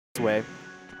way,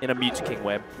 in a Mute King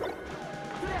way.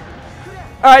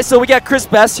 Alright, so we got Chris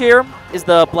Best here, is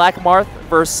the Black Marth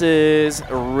versus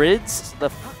Ridz, the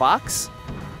Fox.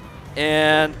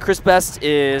 And Chris Best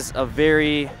is a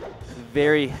very,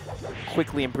 very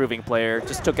quickly improving player.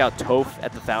 Just took out Toph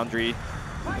at the Foundry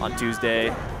on Tuesday.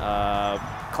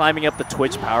 Climbing up the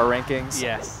Twitch power rankings.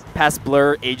 Yes. Passed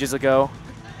Blur ages ago.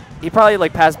 He probably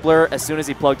passed Blur as soon as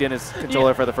he plugged in his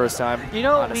controller for the first time. You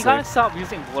know, honestly. we gotta stop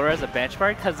using Blur as a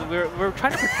benchmark because we're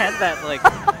trying to pretend that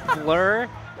Blur,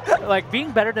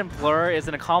 being better than Blur is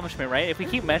an accomplishment, right? If we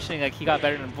keep mentioning he got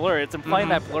better than Blur, it's implying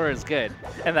that Blur is good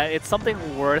and that it's something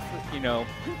worth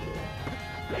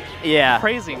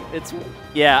praising.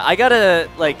 I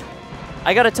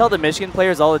gotta tell the Michigan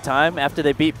players all the time after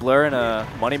they beat Blur in a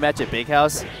money match at Big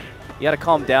House, you gotta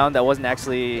calm down. That wasn't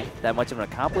actually that much of an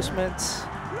accomplishment.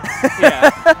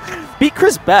 Yeah. Beat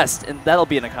Chris Best, and that'll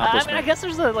be an accomplishment. I mean, I guess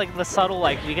there's the subtle,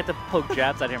 we get to poke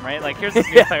jabs at him, right? Here's a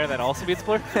new player that also beats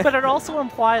Blur, but it also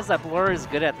implies that Blur is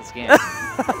good at this game.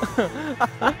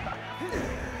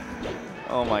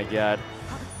 Oh my god.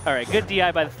 All right, good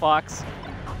DI by the Fox.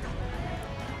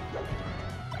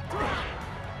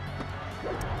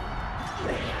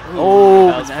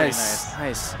 Ooh, that was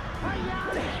nice.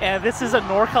 And this is a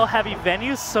NorCal heavy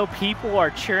venue, so people are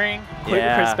cheering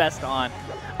Chris Best on.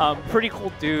 Pretty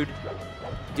cool dude.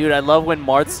 Dude, I love when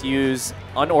Marths use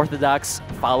unorthodox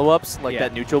follow-ups like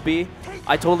that neutral B.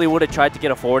 I totally would have tried to get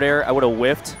a forward air. I would have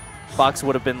whiffed. Fox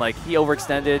would have been he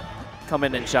overextended, come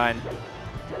in and shine.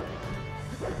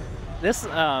 This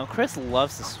Chris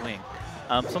loves to swing.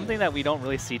 Something that we don't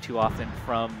really see too often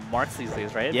from Marth these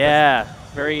days, right? Yeah.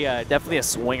 Very definitely a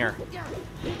swinger.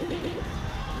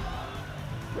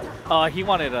 Oh, he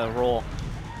wanted a roll.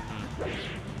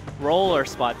 Roll or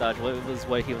spot dodge was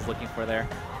what he was looking for there.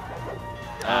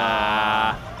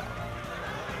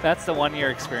 That's the 1 year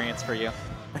experience for you.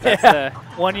 That's the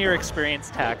 1 year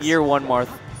experience tax. Year one, Marth.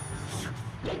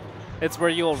 It's where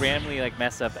you will randomly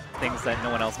mess up things that no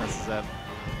one else messes up.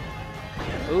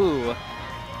 Ooh.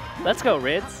 Let's go,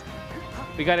 Ridz.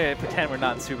 We gotta pretend we're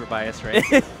not super biased, right?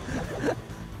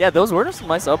 Yeah, those were some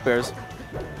nice up airs.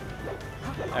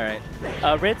 All right.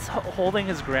 Ridz holding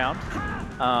his ground,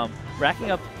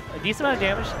 racking up a decent amount of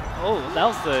damage. Oh, that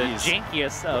was the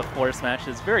jankiest of forward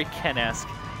smashes. Very Ken-esque.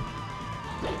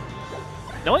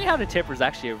 Knowing how to tipper is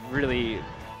actually a really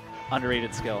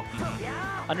underrated skill.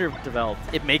 Underdeveloped.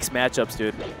 It makes matchups,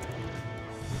 dude.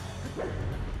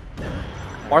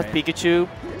 Marth Pikachu,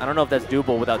 I don't know if that's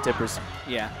doable without tippers.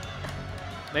 Yeah.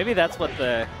 Maybe that's what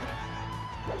I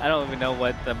don't even know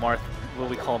what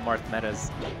we call Marth metas.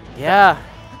 Yeah.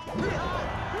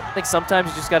 I think sometimes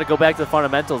you just got to go back to the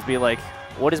fundamentals, be like,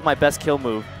 what is my best kill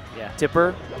move? Yeah.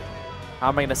 Tipper? How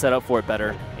am I going to set up for it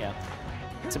better? Yeah.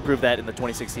 Let's improve that in the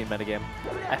 2016 metagame.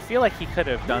 I feel like he could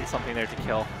have done something there to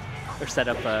kill or set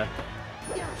up a...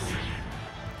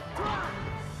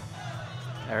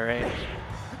 All right.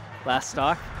 Last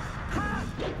stock.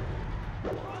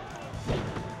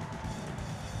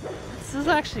 This is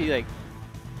actually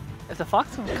if the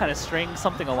Fox can kind of string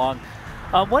something along.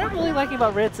 What I'm really liking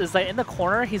about Ridz is that in the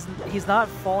corner, he's not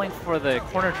falling for the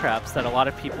corner traps that a lot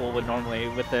of people would normally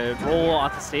with the roll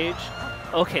off the stage.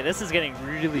 Okay, this is getting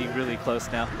really, really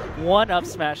close now. One up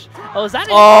smash. Oh, is that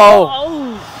it?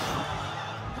 Oh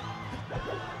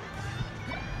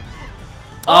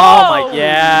my,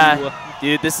 yeah.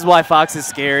 Dude, this is why Fox is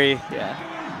scary.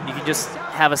 Yeah. You can just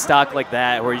have a stock like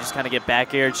that where you just kind of get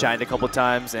back aired, shined a couple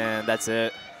times, and that's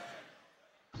it.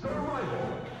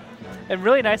 And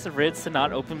really nice of Ridz to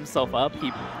not open himself up.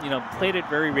 He, played it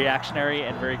very reactionary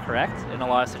and very correct in a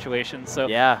lot of situations. So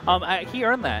yeah, he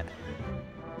earned that.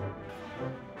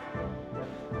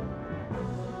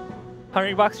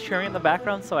 Hungrybox cheering in the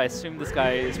background, so I assume this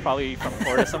guy is probably from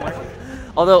Florida somewhere.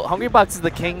 Although Hungrybox is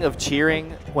the king of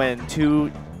cheering when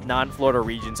two non-Florida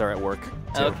regions are at work,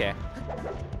 too. Okay.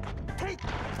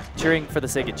 Cheering for the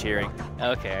sake of cheering.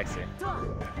 Okay, I see.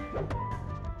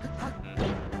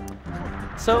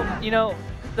 So,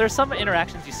 there's some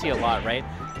interactions you see a lot, right?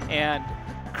 And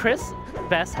Chris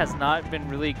Best has not been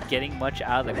really getting much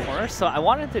out of the corner, so I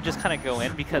wanted to just kind of go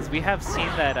in because we have seen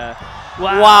that,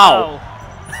 wow!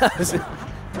 That was a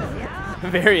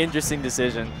very interesting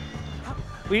decision.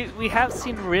 We have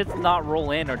seen Ridz not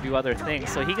roll in or do other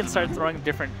things, so he can start throwing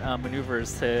different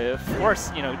maneuvers to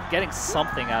force, getting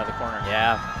something out of the corner.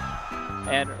 Yeah.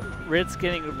 And Ridz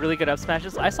getting really good up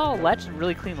smashes. I saw a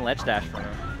really clean ledge dash from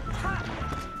him.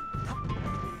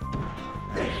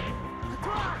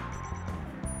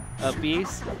 Up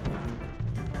B's.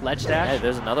 Ledge dash. Hey,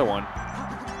 there's another one.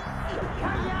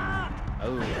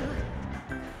 Oh.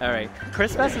 All right.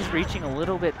 Chris Best is reaching a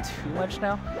little bit too much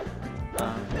now.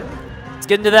 It's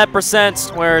getting to that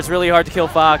percent where it's really hard to kill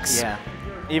Fox. Yeah.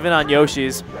 Even on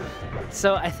Yoshi's.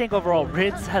 So I think overall,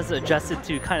 Ridz has adjusted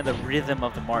to kind of the rhythm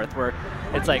of the Marth, where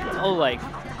it's like, oh, like,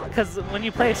 because when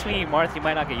you play swinging Marth, you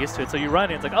might not get used to it. So you run,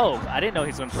 and it's like, oh, I didn't know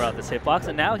he's going to throw out this hitbox,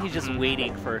 and now he's just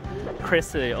waiting for Chris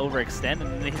to overextend,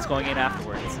 and then he's going in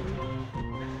afterwards.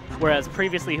 Whereas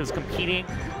previously he was competing,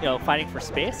 you know, fighting for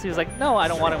space. He was like, no, I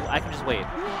don't want to. I can just wait.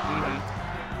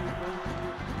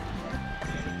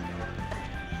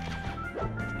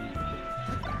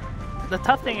 The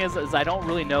tough thing is I don't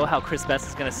really know how Chris Best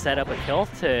is going to set up a kill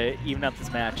to even up this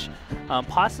match.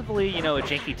 Possibly, you know, a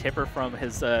janky tipper from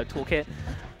his toolkit,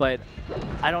 but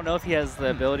I don't know if he has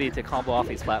the ability to combo off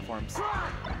these platforms.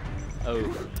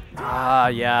 Oh. Ah,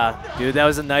 yeah. Dude, that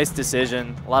was a nice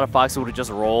decision. A lot of Fox would have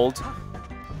just rolled.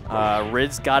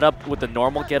 Ridz got up with the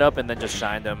normal get up and then just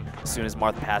shined him as soon as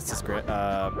Marth passed his,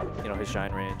 you know, his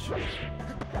shine range.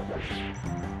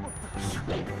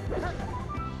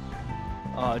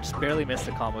 Oh, just barely missed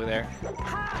the combo there.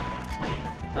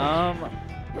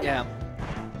 Yeah.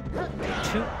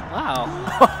 Wow.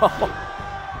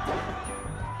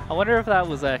 I wonder if that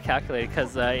was calculated,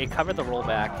 because it covered the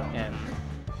rollback and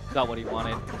got what he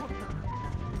wanted.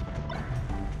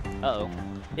 Uh-oh.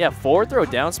 Yeah, forward throw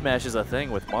down smash is a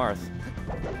thing with Marth.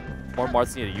 More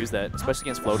Marths need to use that,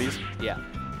 especially against floaties. Yeah.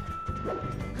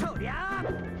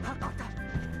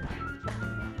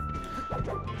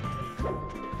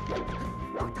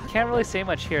 Can't really say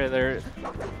much here.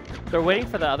 They're waiting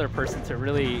for the other person to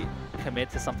really commit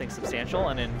to something substantial,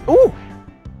 and then. Ooh.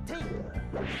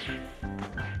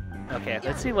 Okay,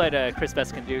 let's see what Chris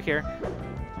Best can do here.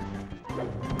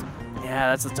 Yeah,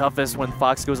 that's the toughest. When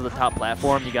Fox goes to the top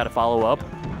platform, you got to follow up.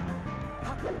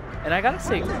 And I gotta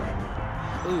say, oof.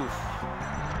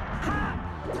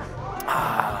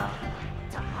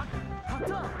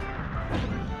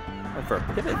 Went for a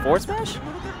pivot forward smash?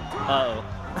 Uh-oh.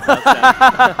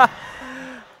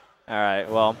 All right,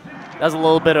 well, that was a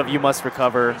little bit of you must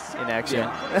recover in action.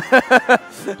 Yeah.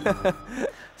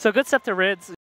 So good stuff to Ridz.